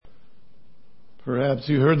Perhaps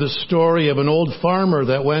you heard the story of an old farmer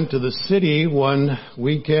that went to the city one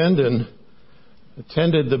weekend and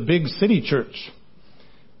attended the big city church.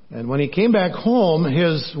 And when he came back home,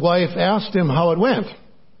 his wife asked him how it went.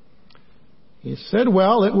 He said,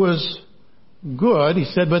 well, it was good. He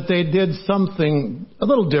said, but they did something a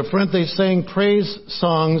little different. They sang praise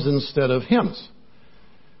songs instead of hymns.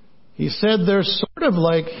 He said, they're sort of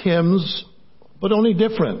like hymns, but only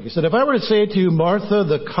different. He said, if I were to say to you, Martha,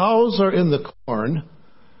 the cows are in the corn,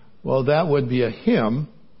 well, that would be a hymn.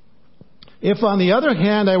 If, on the other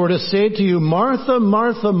hand, I were to say to you, Martha,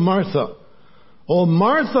 Martha, Martha, oh,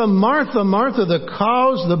 Martha, Martha, Martha, the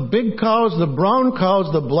cows, the big cows, the brown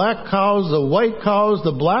cows, the black cows, the white cows,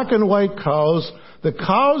 the black and white cows, the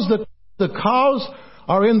cows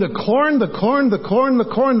are in the corn, the corn, the corn, the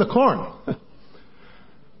corn, the corn.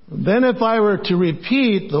 Then if I were to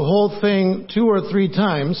repeat the whole thing 2 or 3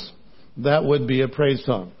 times, that would be a praise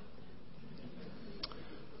song.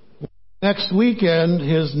 Next weekend,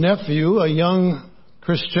 his nephew, a young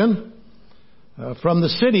Christian from the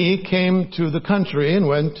city, came to the country and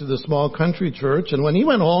went to the small country church. And when he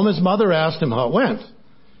went home, his mother asked him how it went.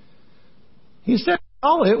 He said,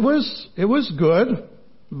 well, it was good,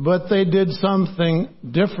 but they did something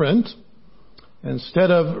different. Instead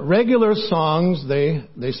of regular songs, they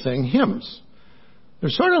sang hymns. They're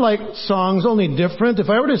sort of like songs, only different. If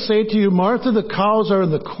I were to say to you, Martha, the cows are in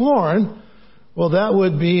the corn, well, that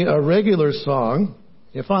would be a regular song.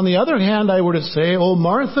 If, on the other hand, I were to say, oh,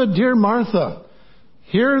 Martha, dear Martha,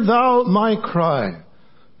 hear thou my cry.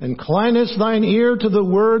 Inclinest thine ear to the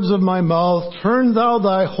words of my mouth. Turn thou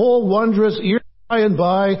thy whole wondrous ear by and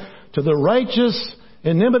by to the righteous,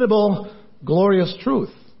 inimitable, glorious truth.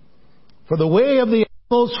 For the way of the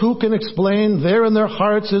animals who can explain? There in their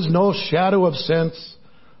hearts is no shadow of sense.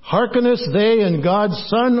 Hearkeneth they in God's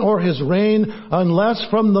sun or his rain, unless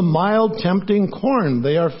from the mild tempting corn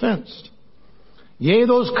they are fenced. Yea,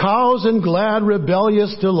 those cows in glad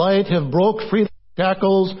rebellious delight have broke free their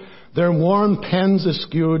shackles, their warm pens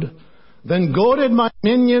eschewed. Then goaded my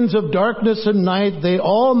minions of darkness and night, they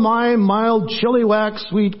all my mild chilly wax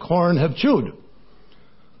sweet corn have chewed.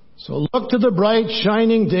 So look to the bright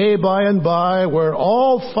shining day by and by, where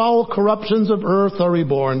all foul corruptions of earth are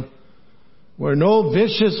reborn, where no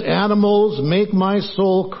vicious animals make my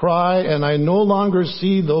soul cry, and I no longer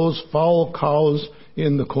see those foul cows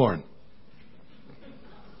in the corn.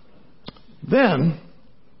 Then,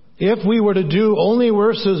 if we were to do only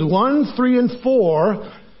verses 1, 3, and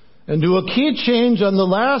 4, and do a key change on the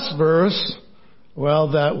last verse,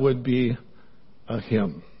 well, that would be a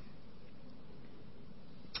hymn.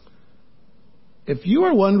 If you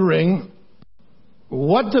are wondering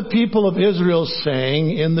what the people of Israel sang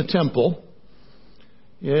in the temple,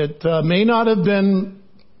 it may not have been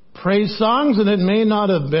praise songs and it may not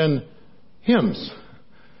have been hymns.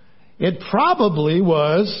 It probably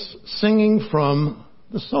was singing from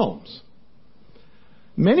the Psalms.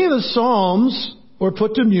 Many of the Psalms were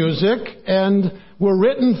put to music and were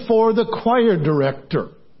written for the choir director.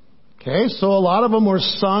 Okay, so a lot of them were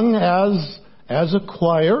sung as a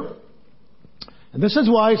choir. And this is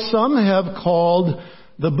why some have called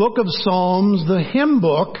the book of Psalms the hymn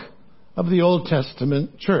book of the Old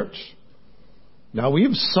Testament church. Now,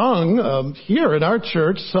 we've sung here in our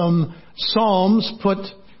church some psalms put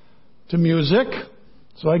to music.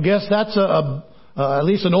 So I guess that's at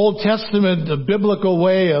least an Old Testament biblical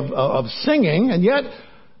way of singing. And yet,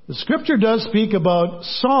 the Scripture does speak about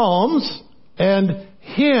psalms and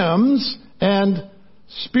hymns and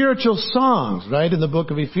spiritual songs, right, in the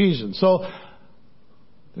book of Ephesians. So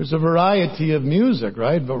there's a variety of music,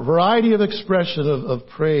 right? A variety of expression of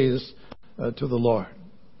praise to the Lord.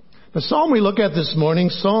 The psalm we look at this morning,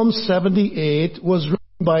 Psalm 78, was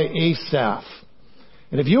written by Asaph.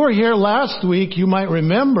 And if you were here last week, you might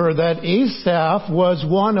remember that Asaph was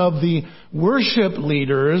one of the worship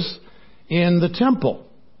leaders in the temple.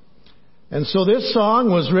 And so this song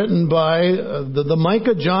was written by the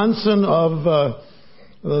Micah Johnson of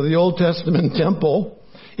the Old Testament temple.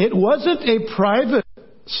 It wasn't a private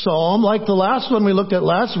psalm like the last one we looked at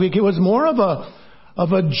last week. It was more of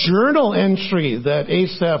a journal entry that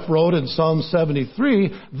Asaph wrote in Psalm 73.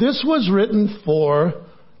 This was written for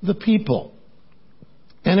the people.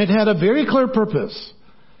 And it had a very clear purpose.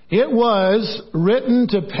 It was written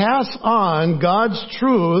to pass on God's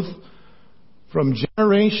truth from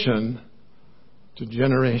generation to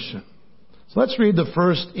generation. So let's read the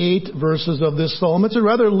first 8 verses of this psalm. It's a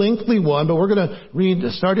rather lengthy one, but we're going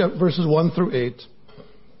to start at verses 1 through 8.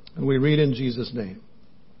 And we read in Jesus' name.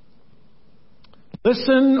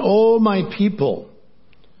 Listen, O my people,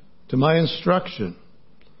 to my instruction.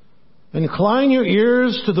 Incline your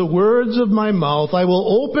ears to the words of my mouth. I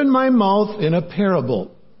will open my mouth in a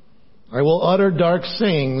parable. I will utter dark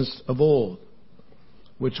sayings of old,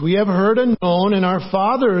 which we have heard and known, and our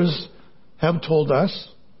fathers have told us.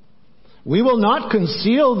 We will not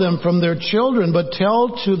conceal them from their children, but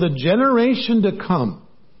tell to the generation to come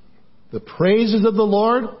the praises of the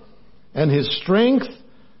Lord and His strength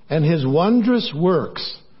and His wondrous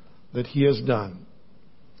works that He has done.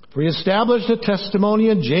 For He established a testimony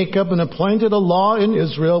in Jacob and appointed a law in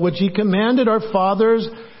Israel, which He commanded our fathers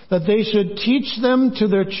that they should teach them to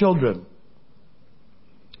their children,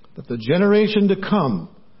 that the generation to come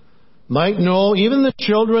might know, even the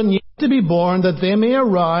children yet to be born, that they may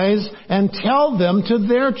arise and tell them to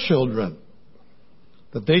their children,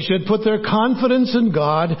 that they should put their confidence in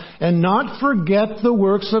God and not forget the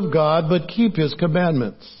works of God, but keep His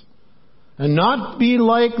commandments, and not be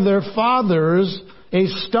like their fathers, a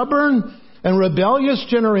stubborn and rebellious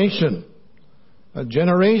generation, a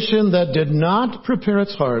generation that did not prepare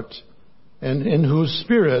its heart, and whose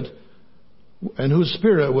spirit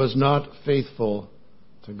was not faithful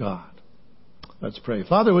to God. Let's pray.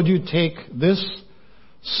 Father, would you take this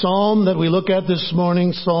psalm that we look at this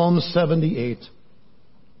morning, Psalm 78,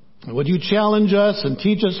 and would you challenge us and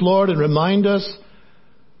teach us, Lord, and remind us,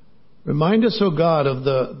 O God, of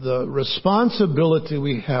the responsibility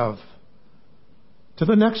we have to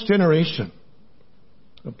the next generation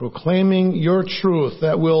of proclaiming your truth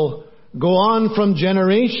that will go on from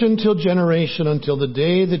generation till generation until the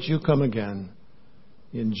day that you come again.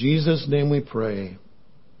 In Jesus' name we pray.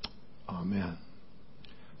 Amen.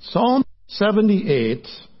 Psalm 78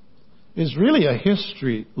 is really a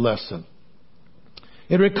history lesson.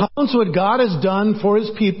 It recounts what God has done for His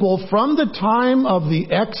people from the time of the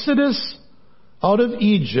Exodus out of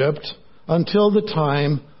Egypt until the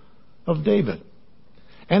time of David.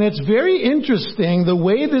 And it's very interesting the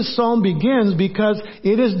way this psalm begins, because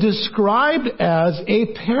it is described as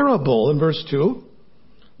a parable in verse 2.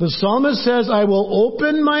 The psalmist says, I will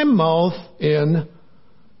open my mouth in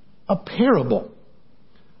a parable.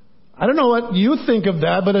 I don't know what you think of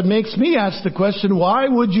that, but it makes me ask the question, why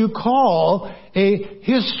would you call a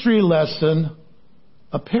history lesson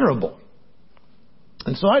a parable?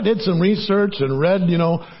 And so I did some research and read,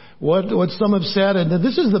 what some have said, and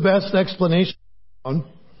this is the best explanation.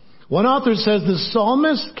 One author says the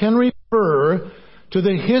psalmist can refer to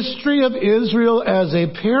the history of Israel as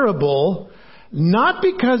a parable, not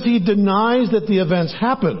because he denies that the events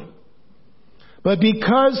happened, but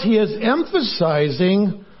because he is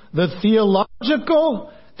emphasizing the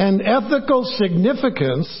theological and ethical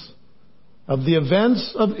significance of the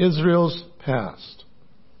events of Israel's past.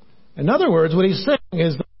 In other words, what he's saying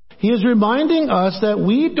is that he is reminding us that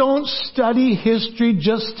we don't study history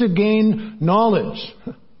just to gain knowledge.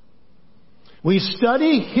 We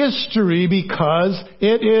study history because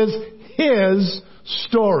it is His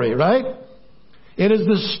story, right? It is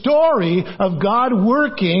the story of God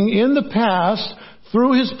working in the past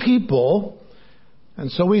through His people.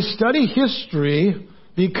 And so we study history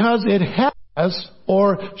because it has,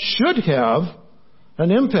 or should have,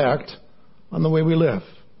 an impact on the way we live.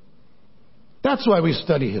 That's why we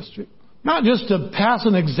study history. Not just to pass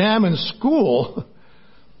an exam in school,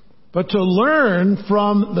 but to learn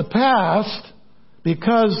from the past,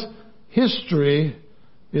 because history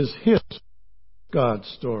is God's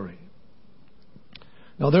story.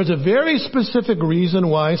 Now, there's a very specific reason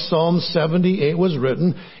why Psalm 78 was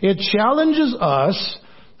written. It challenges us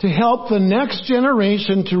to help the next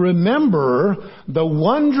generation to remember the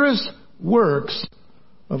wondrous works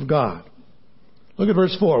of God. Look at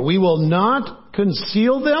verse 4. We will not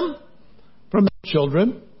conceal them from the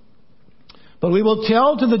children, but we will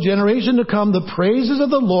tell to the generation to come the praises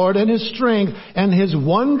of the Lord and His strength and His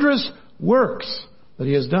wondrous works that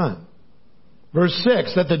He has done. Verse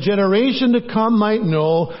 6, that the generation to come might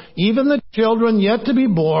know, even the children yet to be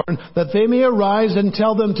born, that they may arise and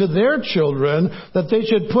tell them to their children, that they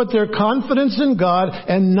should put their confidence in God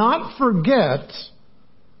and not forget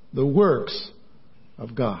the works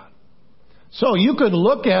of God. So you could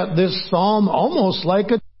look at this psalm almost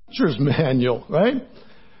like a teacher's manual, right?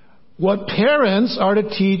 What parents are to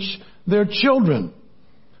teach their children.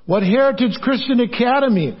 What Heritage Christian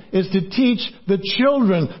Academy is to teach the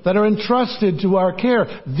children that are entrusted to our care.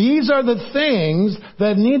 These are the things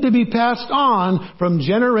that need to be passed on from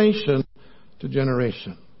generation to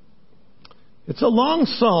generation. It's a long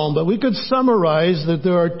psalm, but we could summarize that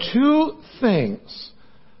there are two things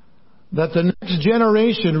that the next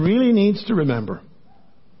generation really needs to remember.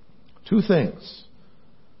 Two things.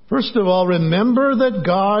 First of all, remember that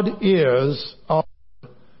God is our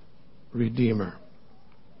Redeemer.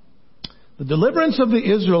 The deliverance of the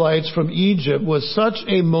Israelites from Egypt was such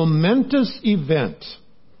a momentous event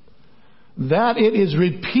that it is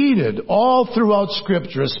repeated all throughout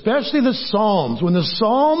Scripture, especially the Psalms. When the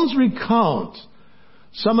Psalms recount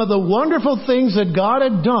some of the wonderful things that God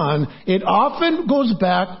had done, it often goes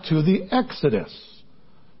back to the Exodus,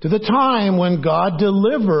 to the time when God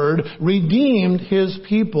delivered, redeemed His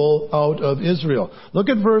people out of Israel. Look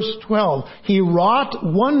at verse 12. He wrought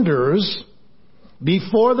wonders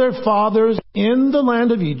before their fathers in the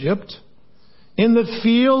land of Egypt, in the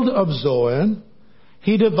field of Zoan.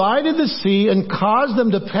 He divided the sea and caused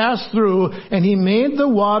them to pass through, and He made the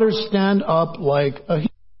waters stand up like a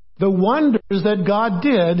heap. The wonders that God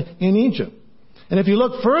did in Egypt. And if you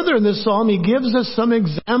look further in this psalm, He gives us some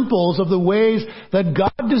examples of the ways that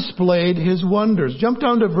God displayed His wonders. Jump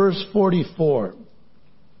down to verse 44.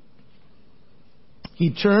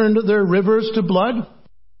 He turned their rivers to blood.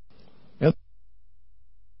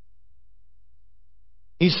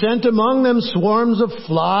 He sent among them swarms of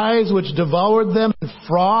flies which devoured them, and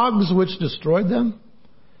frogs which destroyed them.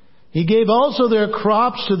 He gave also their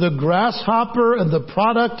crops to the grasshopper, and the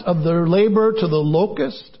product of their labor to the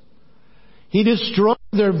locust. He destroyed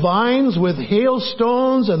their vines with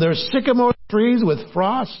hailstones, and their sycamore trees with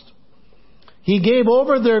frost. He gave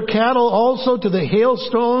over their cattle also to the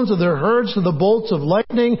hailstones, and their herds to the bolts of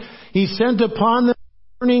lightning. He sent upon them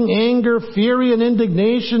burning anger, fury, and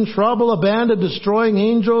indignation, trouble, a band of destroying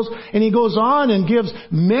angels. And he goes on and gives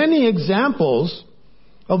many examples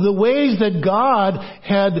of the ways that God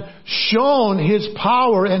had shown His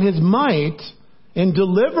power and His might in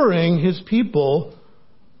delivering His people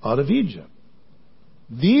out of Egypt.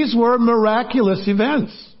 These were miraculous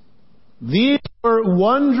events. These were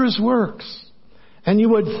wondrous works. And you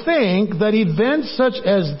would think that events such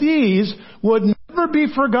as these would never be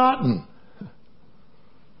forgotten.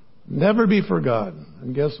 Never be forgotten.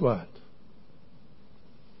 And guess what?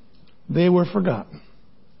 They were forgotten.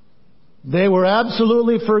 They were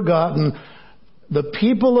absolutely forgotten. The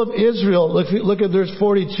people of Israel, look at verse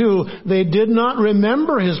 42, they did not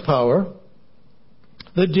remember His power,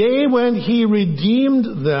 the day when He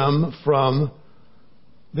redeemed them from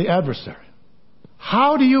the adversary.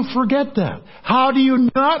 How do you forget that? How do you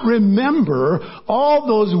not remember all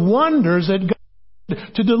those wonders that God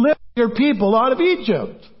did to deliver your people out of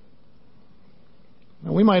Egypt?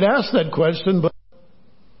 Now, we might ask that question, but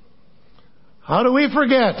how do we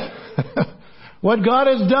forget what God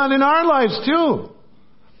has done in our lives too?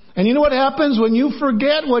 And you know what happens when you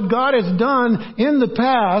forget what God has done in the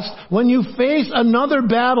past, when you face another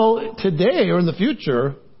battle today or in the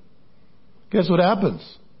future, guess what happens?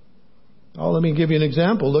 Oh, let me give you an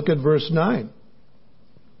example. Look at verse 9.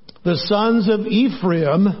 The sons of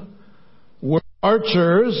Ephraim were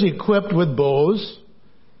archers equipped with bows,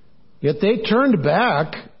 yet they turned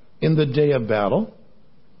back in the day of battle.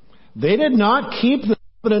 They did not keep the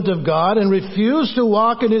covenant of God and refused to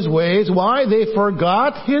walk in His ways. Why? They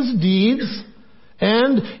forgot His deeds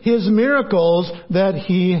and His miracles that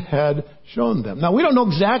He had shown them. Now, we don't know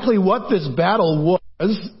exactly what this battle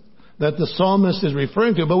was that the psalmist is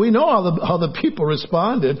referring to, but we know how the people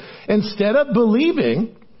responded. Instead of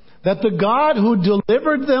believing that the God who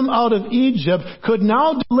delivered them out of Egypt could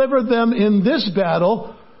now deliver them in this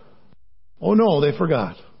battle, oh no, they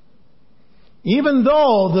forgot. Even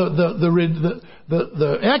though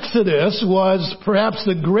the Exodus was perhaps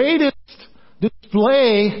the greatest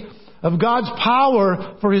display of God's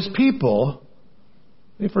power for His people,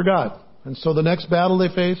 they forgot. And so the next battle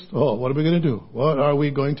they faced, what are we going to do? What are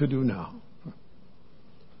we going to do now?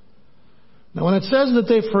 Now when it says that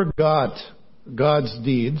they forgot God's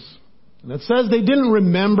deeds, and it says they didn't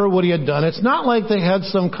remember what He had done, it's not like they had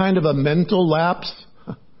some kind of a mental lapse,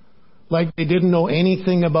 like they didn't know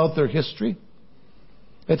anything about their history.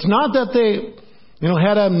 It's not that they,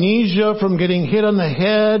 had amnesia from getting hit on the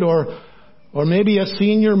head or maybe a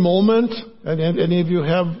senior moment. And any of you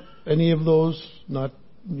have any of those? Not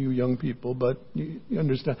you young people, but you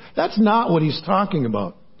understand. That's not what he's talking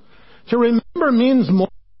about. To remember means more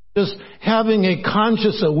than just having a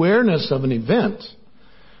conscious awareness of an event.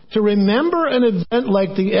 To remember an event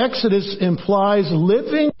like the Exodus implies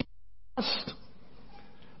living past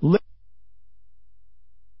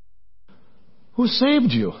who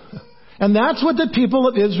saved you. And that's what the people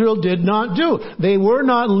of Israel did not do. They were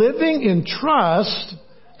not living in trust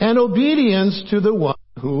and obedience to the one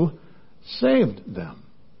who saved them.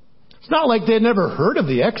 It's not like they had never heard of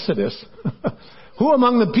the Exodus. Who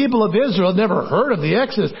among the people of Israel had never heard of the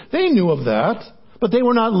Exodus? They knew of that. But they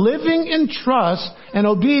were not living in trust and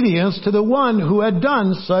obedience to the one who had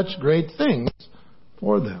done such great things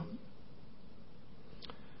for them.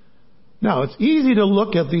 Now, it's easy to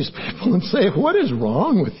look at these people and say, what is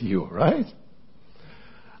wrong with you, right?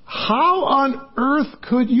 How on earth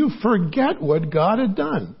could you forget what God had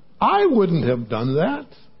done? I wouldn't have done that.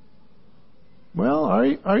 Well,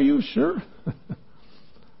 are you sure?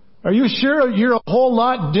 Are you sure you're a whole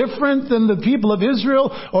lot different than the people of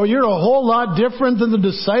Israel? Or you're a whole lot different than the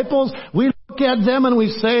disciples? We look at them and we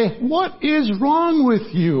say, what is wrong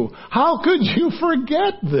with you? How could you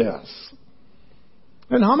forget this?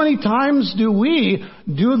 And how many times do we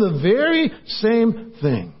do the very same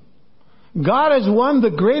thing? God has won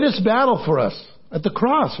the greatest battle for us at the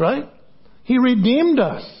cross, right? He redeemed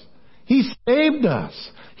us. He saved us.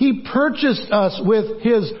 He purchased us with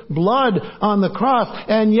His blood on the cross.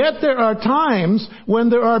 And yet there are times when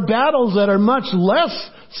there are battles that are much less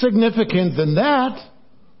significant than that.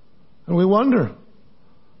 And we wonder,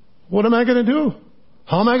 what am I going to do?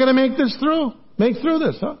 How am I going to make through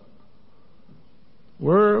this, huh?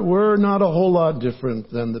 We're not a whole lot different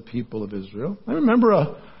than the people of Israel. I remember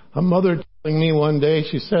a mother telling me one day,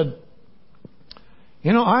 she said,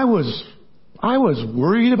 I was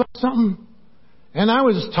worried about something. And I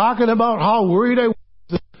was talking about how worried I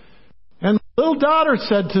was. And my little daughter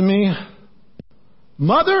said to me,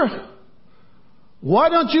 Mother, why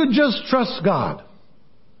don't you just trust God?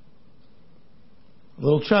 A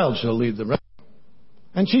little child shall lead the rest.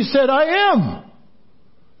 And she said, I am.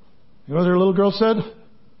 You know what her little girl said?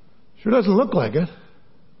 Sure doesn't look like it.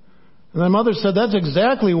 And my mother said, that's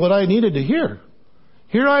exactly what I needed to hear.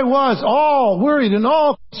 Here I was, all worried and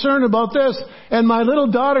all concerned about this. And my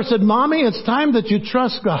little daughter said, Mommy, it's time that you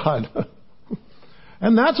trust God.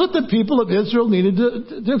 And that's what the people of Israel needed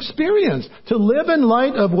to experience. To live in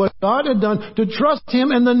light of what God had done. To trust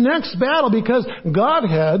Him in the next battle. Because God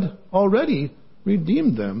had already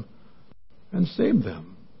redeemed them and saved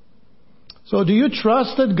them. So do you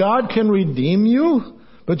trust that God can redeem you,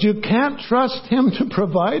 but you can't trust Him to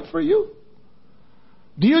provide for you?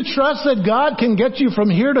 Do you trust that God can get you from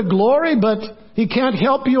here to glory, but He can't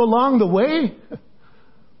help you along the way?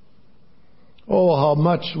 Oh, how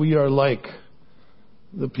much we are like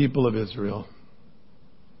the people of Israel.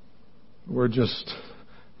 We're just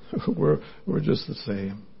the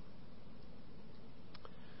same.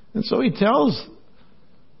 And so He tells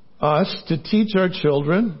us to teach our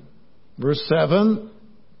children, verse 7,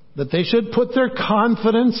 that they should put their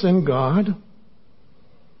confidence in God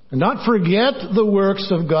and not forget the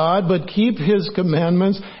works of God, but keep His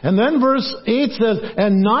commandments. And then verse 8 says,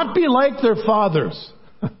 and not be like their fathers.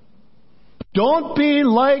 Don't be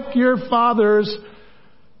like your fathers.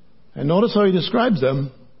 And notice how He describes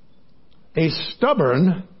them. A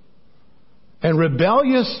stubborn and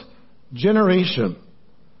rebellious generation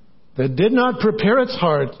that did not prepare its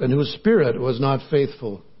heart and whose spirit was not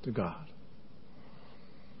faithful to God.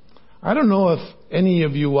 I don't know if any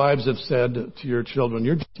of you wives have said to your children,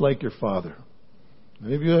 you're just like your father.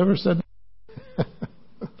 Any of you ever said that?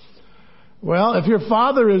 Well, if your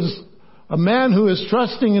father is a man who is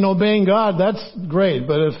trusting and obeying God, that's great.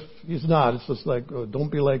 But if he's not, it's just like, oh,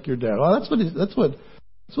 don't be like your dad. Well,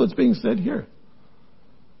 that's what's being said here.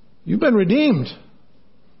 You've been redeemed.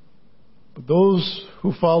 But those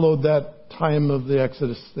who followed that time of the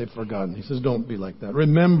Exodus, they've forgotten. He says, don't be like that.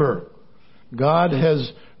 Remember, God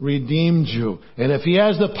has redeemed you. And if He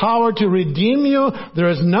has the power to redeem you, there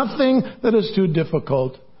is nothing that is too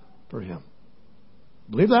difficult for Him.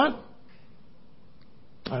 Believe that?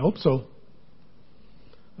 I hope so.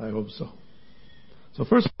 I hope so. So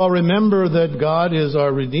first of all, remember that God is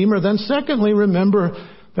our Redeemer. Then secondly, remember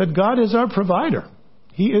that God is our provider.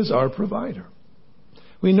 He is our provider.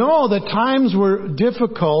 We know that times were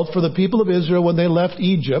difficult for the people of Israel when they left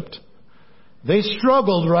Egypt. They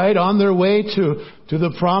struggled, right, on their way to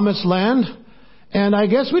the promised land. And I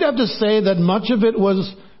guess we'd have to say that much of it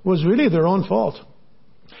was really their own fault.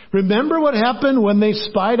 Remember what happened when they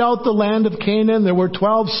spied out the land of Canaan? There were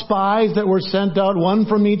 12 spies that were sent out, one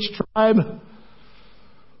from each tribe.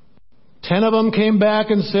 10 of them came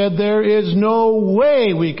back and said, there is no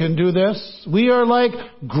way we can do this. We are like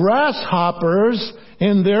grasshoppers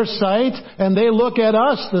in their sight, and they look at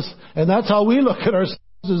us, and that's how we look at ourselves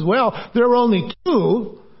as well. There were only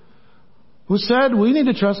 2 who said, we need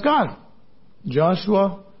to trust God.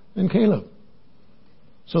 Joshua and Caleb.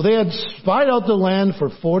 So they had spied out the land for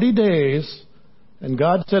 40 days, and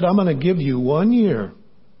God said, I'm going to give you 1 year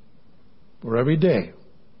for every day.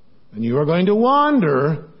 And you are going to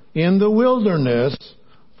wander in the wilderness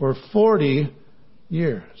for 40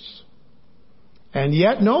 years. And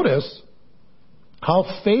yet notice how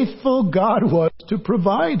faithful God was to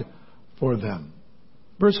provide for them.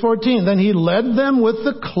 Verse 14, then He led them with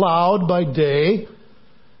the cloud by day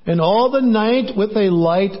and all the night with a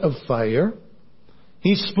light of fire.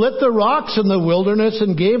 He split the rocks in the wilderness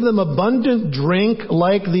and gave them abundant drink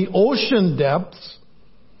like the ocean depths.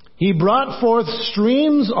 He brought forth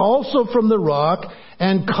streams also from the rock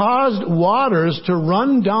and caused waters to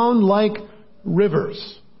run down like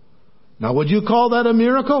rivers. Now, would you call that a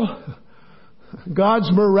miracle? God's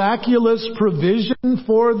miraculous provision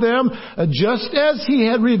for them, just as He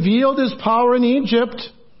had revealed His power in Egypt.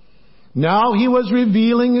 Now He was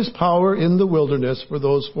revealing His power in the wilderness for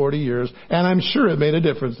those 40 years. And I'm sure it made a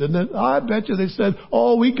difference, didn't it? I bet you they said,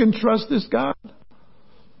 oh, we can trust this God.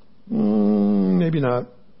 Maybe not.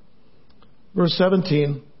 Verse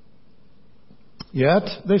 17. Yet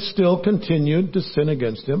they still continued to sin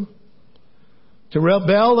against Him, to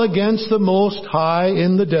rebel against the Most High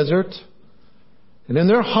in the desert. And in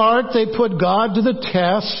their heart they put God to the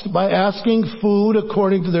test by asking food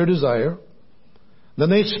according to their desire. Then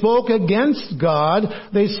they spoke against God.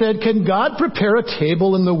 They said, can God prepare a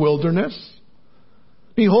table in the wilderness?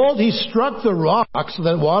 Behold, He struck the rocks so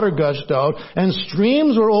that water gushed out, and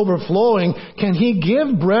streams were overflowing. Can He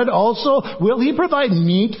give bread also? Will He provide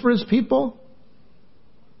meat for His people?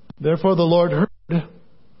 Therefore the Lord heard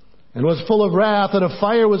and was full of wrath, and a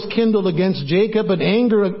fire was kindled against Jacob, and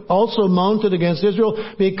anger also mounted against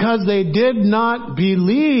Israel, because they did not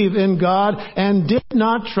believe in God and did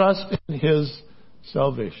not trust in His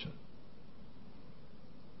salvation.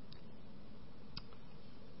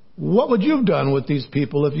 What would you have done with these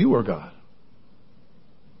people if you were God?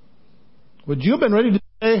 Would you have been ready to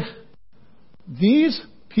say, these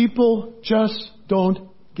people just don't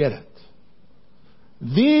get it?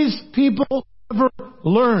 These people never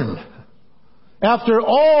learn. After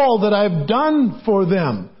all that I've done for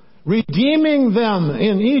them, redeeming them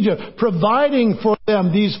in Egypt, providing for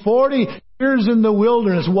them these 40 years in the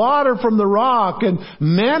wilderness, water from the rock and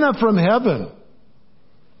manna from heaven.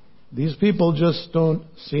 These people just don't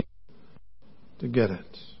seem to get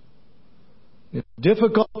it. In a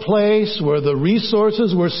difficult place where the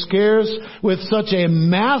resources were scarce, with such a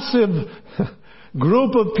massive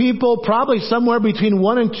group of people, probably somewhere between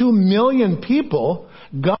 1 and 2 million people,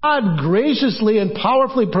 God graciously and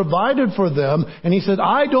powerfully provided for them, and He said,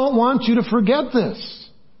 I don't want you to forget this.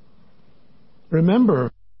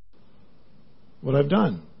 Remember what I've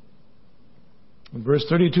done. And verse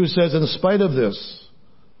 32 says, in spite of this,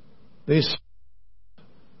 they sinned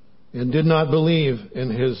and did not believe in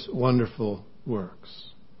His wonderful works.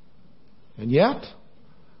 And yet,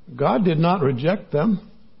 God did not reject them.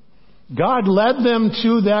 God led them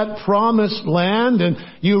to that promised land, and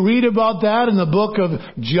you read about that in the book of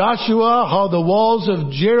Joshua, how the walls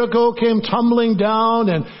of Jericho came tumbling down,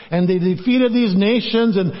 and they defeated these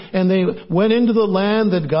nations, and they went into the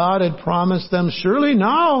land that God had promised them. Surely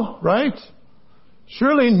now, right?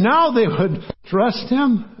 Surely now they would trust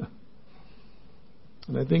Him.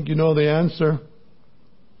 And I think you know the answer.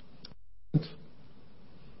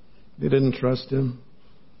 They didn't trust Him.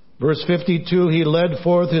 Verse 52, He led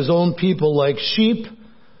forth His own people like sheep,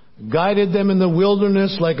 guided them in the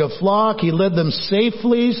wilderness like a flock. He led them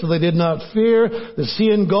safely, so they did not fear. The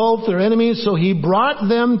sea engulfed their enemies, so He brought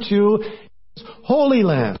them to His holy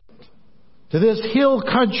land, to this hill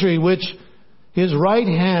country which His right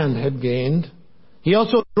hand had gained. He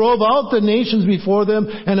also drove out the nations before them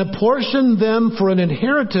and apportioned them for an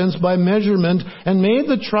inheritance by measurement, and made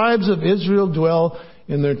the tribes of Israel dwell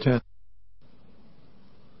in their tents.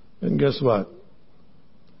 And guess what?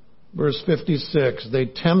 Verse 56, they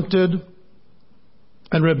tempted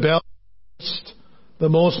and rebelled against the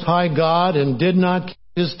Most High God and did not keep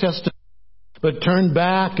His testimony, but turned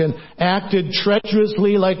back and acted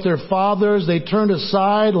treacherously like their fathers. They turned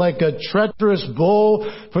aside like a treacherous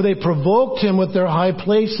bow, for they provoked Him with their high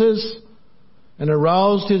places and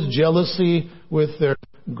aroused His jealousy with their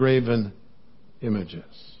graven images.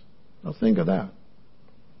 Now think of that.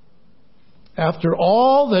 After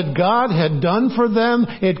all that God had done for them,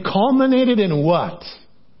 it culminated in what?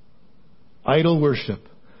 Idol worship.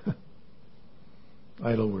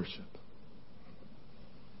 Idol worship.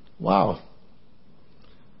 Wow.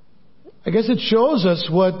 I guess it shows us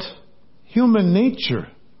what human nature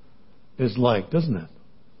is like, doesn't it?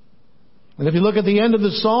 And if you look at the end of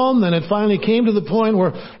the psalm, then it finally came to the point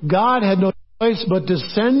where God had no choice but to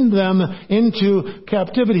send them into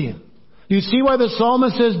captivity. You see why the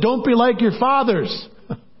psalmist says, don't be like your fathers.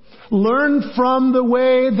 Learn from the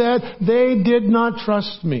way that they did not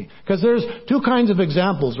trust me. Because there's two kinds of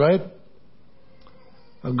examples, right?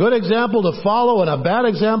 A good example to follow and a bad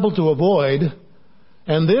example to avoid.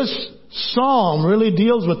 And this psalm really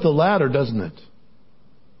deals with the latter, doesn't it?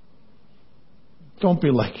 Don't be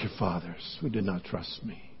like your fathers who did not trust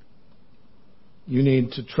me. You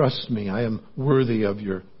need to trust me. I am worthy of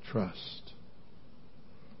your trust.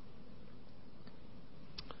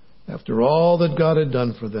 After all that God had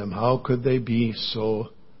done for them, how could they be so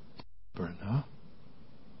stubborn, huh?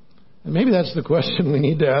 And maybe that's the question we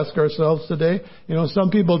need to ask ourselves today. You know, some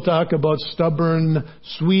people talk about stubborn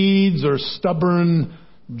Swedes or stubborn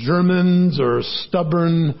Germans or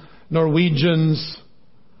stubborn Norwegians.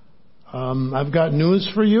 I've got news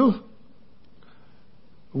for you.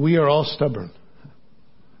 We are all stubborn.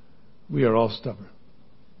 We are all stubborn.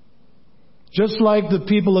 Just like the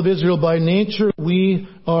people of Israel by nature, we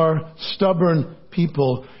are stubborn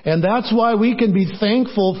people. And that's why we can be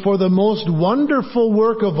thankful for the most wonderful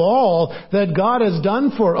work of all that God has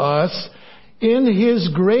done for us. In His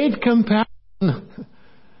great compassion,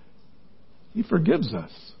 He forgives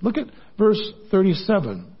us. Look at verse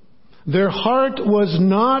 37. Their heart was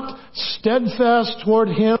not steadfast toward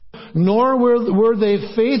Him, nor were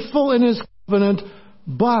they faithful in His covenant,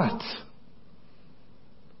 but,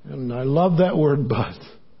 and I love that word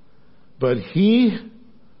but He,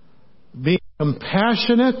 being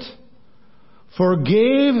compassionate,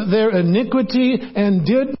 forgave their iniquity and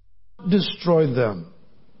did not destroy them.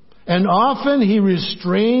 And often He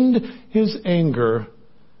restrained His anger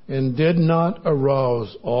and did not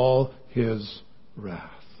arouse all His wrath.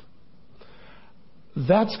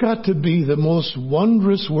 That's got to be the most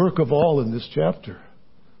wondrous work of all in this chapter.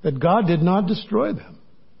 That God did not destroy them.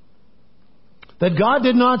 That God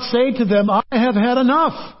did not say to them, I have had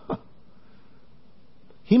enough.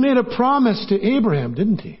 He made a promise to Abraham,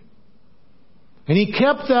 didn't He? And He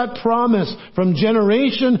kept that promise from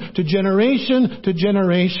generation to generation to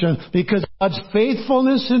generation, because God's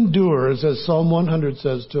faithfulness endures, as Psalm 100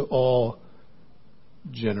 says, to all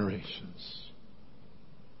generations.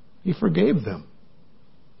 He forgave them.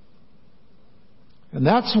 And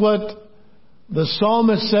that's what the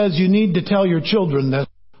psalmist says you need to tell your children, that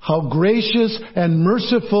how gracious and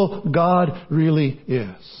merciful God really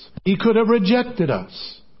is. He could have rejected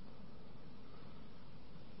us.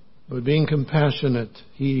 But being compassionate,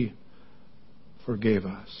 He forgave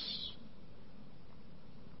us.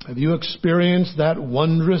 Have you experienced that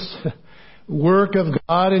wondrous work of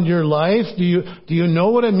God in your life? Do you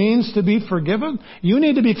know what it means to be forgiven? You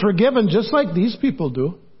need to be forgiven just like these people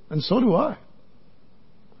do. And so do I.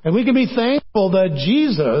 And we can be thankful that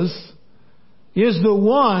Jesus is the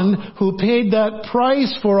one who paid that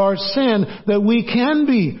price for our sin, that we can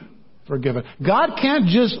be forgiven. God can't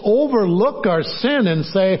just overlook our sin and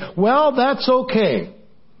say, well, that's okay.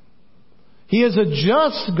 He is a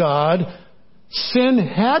just God. Sin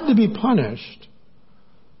had to be punished.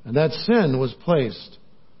 And that sin was placed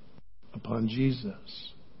upon Jesus.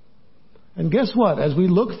 And guess what? As we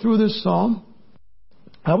look through this psalm,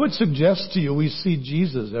 I would suggest to you we see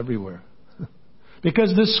Jesus everywhere.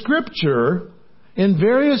 Because the Scripture, in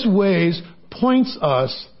various ways, points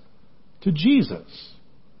us to Jesus.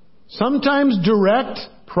 Sometimes direct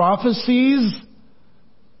prophecies,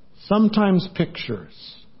 sometimes pictures.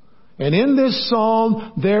 And in this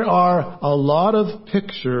psalm, there are a lot of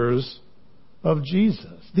pictures of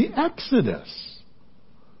Jesus. The Exodus.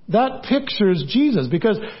 That pictures Jesus.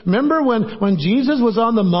 Because remember when Jesus was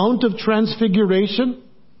on the Mount of Transfiguration?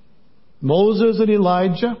 Moses and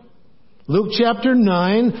Elijah. Luke chapter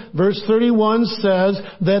 9, verse 31 says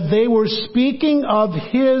that they were speaking of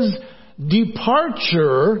His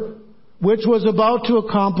departure, which was about to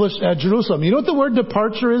accomplish at Jerusalem. You know what the word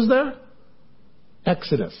departure is there?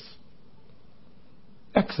 Exodus.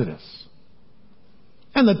 Exodus.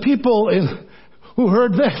 And the people who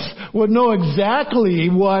heard this would know exactly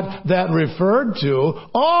what that referred to.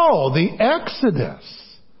 Oh, the Exodus.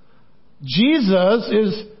 Jesus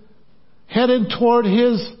is headed toward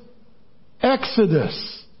His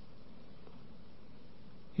Exodus.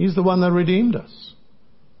 He's the one that redeemed us.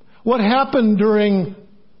 What happened during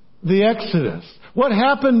the Exodus? What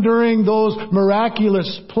happened during those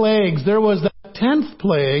miraculous plagues? There was that 10th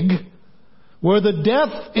plague where the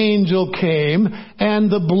death angel came and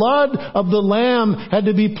the blood of the lamb had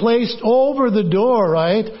to be placed over the door,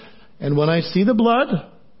 right? And when I see the blood,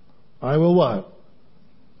 I will what?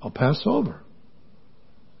 I'll pass over.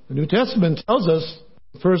 The New Testament tells us,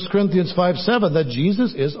 1 Corinthians 5:7, that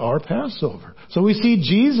Jesus is our Passover. So we see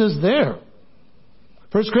Jesus there.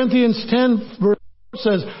 1 Corinthians 10 verse 4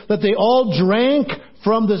 says that they all drank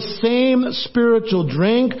from the same spiritual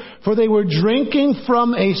drink, for they were drinking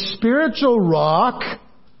from a spiritual rock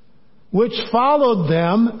which followed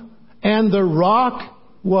them, and the rock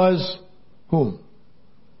was whom?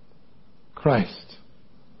 Christ.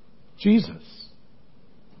 Jesus.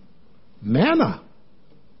 Manna.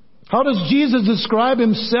 How does Jesus describe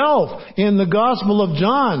Himself in the Gospel of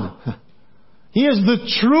John? He is the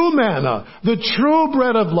true manna, the true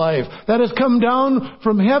bread of life that has come down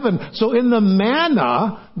from heaven. So in the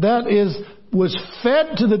manna that was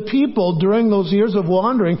fed to the people during those years of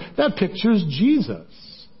wandering, that pictures Jesus.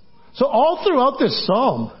 So all throughout this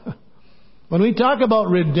psalm, when we talk about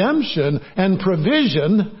redemption and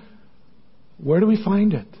provision, where do we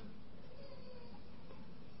find it?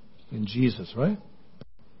 In Jesus, right?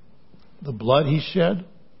 The blood He shed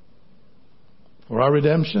for our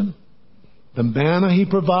redemption. The manna He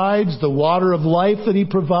provides, the water of life that He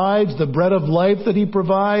provides, the bread of life that He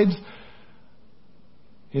provides,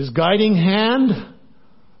 His guiding hand,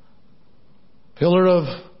 pillar of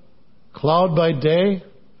cloud by day,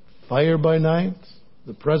 fire by night,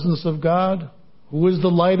 the presence of God, who is the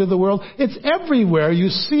light of the world. It's everywhere you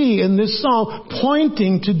see in this psalm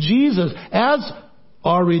pointing to Jesus as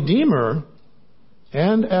our Redeemer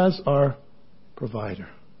and as our provider.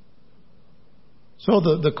 So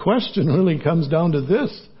the question really comes down to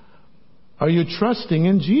this. Are you trusting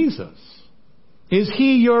in Jesus? Is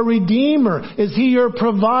He your Redeemer? Is He your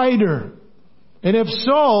provider? And if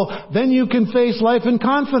so, then you can face life in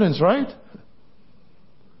confidence, right?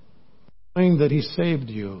 Knowing that He saved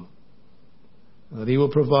you, that He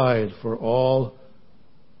will provide for all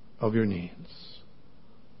of your needs.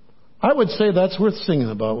 I would say that's worth singing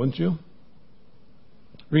about, wouldn't you?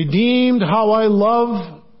 Redeemed, how I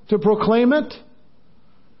love to proclaim it.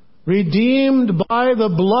 Redeemed by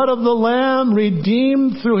the blood of the Lamb,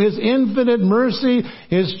 redeemed through His infinite mercy,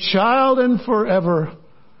 His child and forever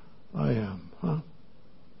I am.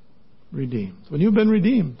 Redeemed. When you've been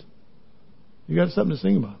redeemed, you got something to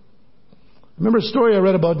sing about. I remember a story I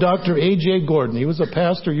read about Dr. A.J. Gordon. He was a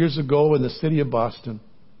pastor years ago in the city of Boston.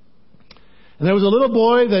 And there was a little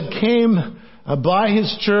boy that came by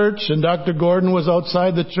his church, and Dr. Gordon was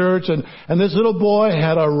outside the church, and this little boy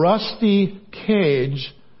had a rusty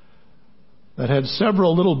cage that had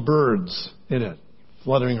several little birds in it,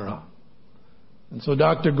 fluttering around. And so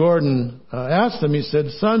Dr. Gordon asked him, he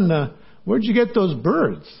said, "Son, where'd you get those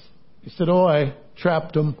birds?" He said, "Oh, I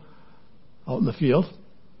trapped them out in the field."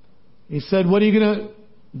 He said, "What are you going to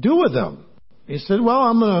do with them?" He said, "Well,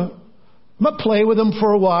 I'm going to play with them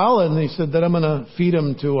for a while." And he said, "Then I'm going to feed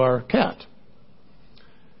them to our cat."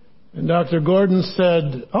 And Dr. Gordon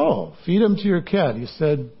said, "Oh, feed them to your cat." He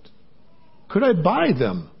said, "Could I buy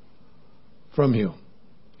them from you?"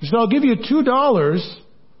 He said, "I'll give you $2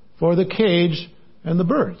 for the cage and the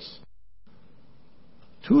birds."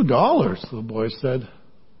 $2, the boy said.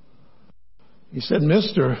 He said,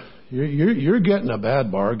 "Mister, you're getting a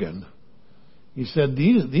bad bargain." He said,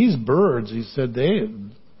 these birds, he said,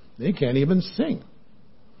 they can't even sing.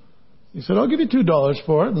 He said, "I'll give you $2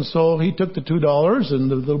 for it." And so he took the $2, and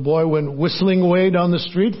the little boy went whistling away down the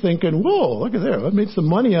street thinking, "Whoa, look at there, I made some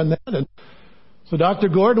money on that." And so Dr.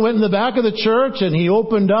 Gordon went in the back of the church, and he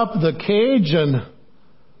opened up the cage, and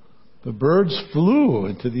the birds flew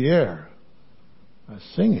into the air,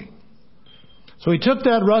 singing. So he took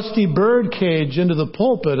that rusty bird cage into the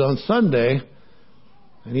pulpit on Sunday,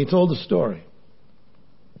 and he told the story.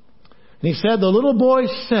 And he said, the little boy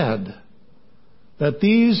said that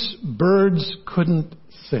these birds couldn't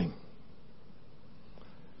sing.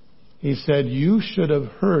 He said, "You should have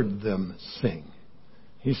heard them sing."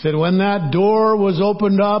 He said, when that door was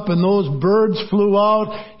opened up and those birds flew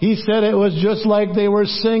out, he said it was just like they were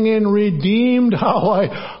singing, "Redeemed, how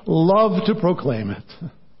I love to proclaim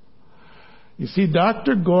it." You see,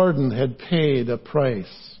 Dr. Gordon had paid a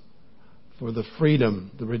price for the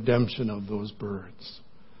freedom, the redemption of those birds.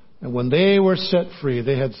 And when they were set free,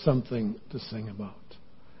 they had something to sing about.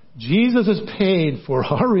 Jesus has paid for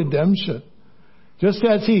our redemption. Just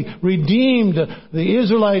as He redeemed the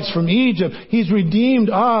Israelites from Egypt, He's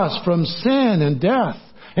redeemed us from sin and death.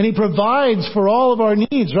 And He provides for all of our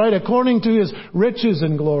needs, right, according to His riches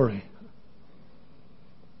and glory.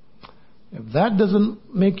 If that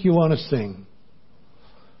doesn't make you want to sing,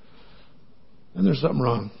 then there's something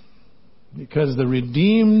wrong. Because the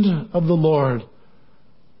redeemed of the Lord,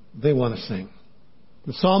 they want to sing.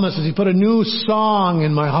 The psalmist says, He put a new song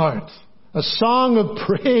in my heart. A song of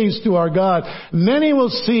praise to our God. Many will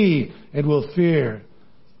see and will fear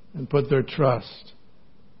and put their trust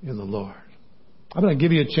in the Lord. I'm going to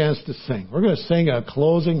give you a chance to sing. We're going to sing a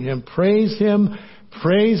closing hymn. Praise Him.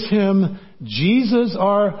 Praise Him. Jesus,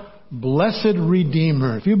 our blessed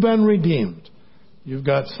Redeemer. If you've been redeemed, you've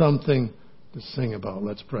got something to sing about.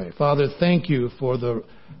 Let's pray. Father, thank You for the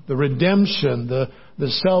redemption, the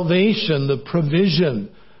salvation, the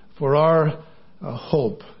provision for our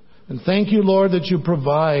hope. And thank You, Lord, that You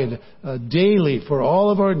provide daily for all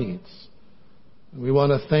of our needs. And we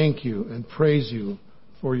want to thank You and praise You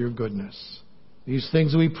for Your goodness. These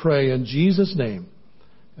things we pray in Jesus' name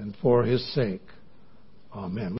and for His sake. Amen.